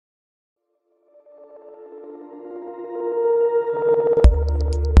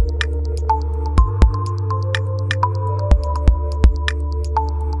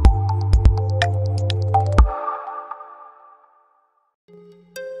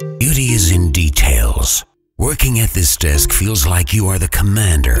Beauty is in details. Working at this desk feels like you are the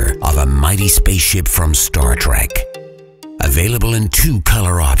commander of a mighty spaceship from Star Trek. Available in 2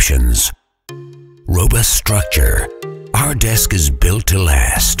 color options. Robust structure. Our desk is built to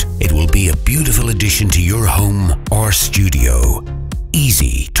last. It will be a beautiful addition to your home or studio.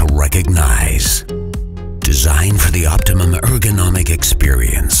 Easy to recognize. Designed for the optimum ergonomic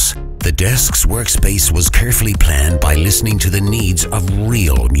experience, the desk's workspace was carefully planned by listening to the needs of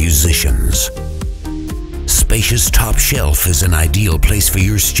real musicians. Spacious top shelf is an ideal place for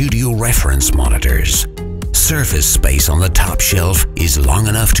your studio reference monitors. Surface space on the top shelf is long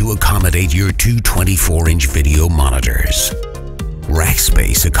enough to accommodate your 2 24-inch video monitors. Rack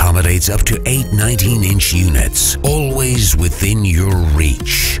space accommodates up to 8 19-inch units, always within your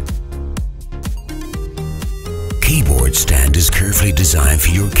reach. Keyboard stand is carefully designed for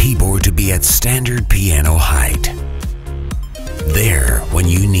your keyboard to be at standard piano height. There when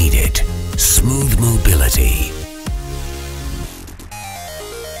you need it. Smooth mobility.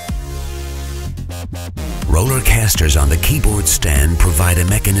 Roller casters on the keyboard stand provide a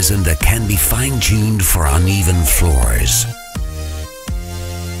mechanism that can be fine-tuned for uneven floors.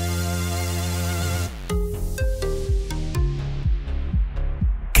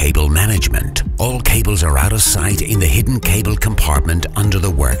 Cable management. All cables are out of sight in the hidden cable compartment under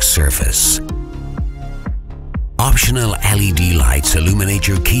the work surface. Optional LED lights illuminate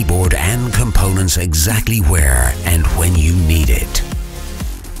your keyboard and components exactly where and when you need it.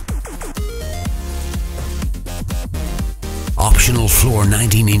 Optional floor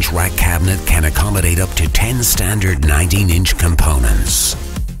 19-inch rack cabinet can accommodate up to 10 standard 19-inch components.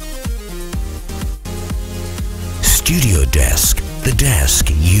 Studio desk, the desk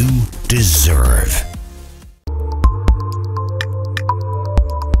you deserve.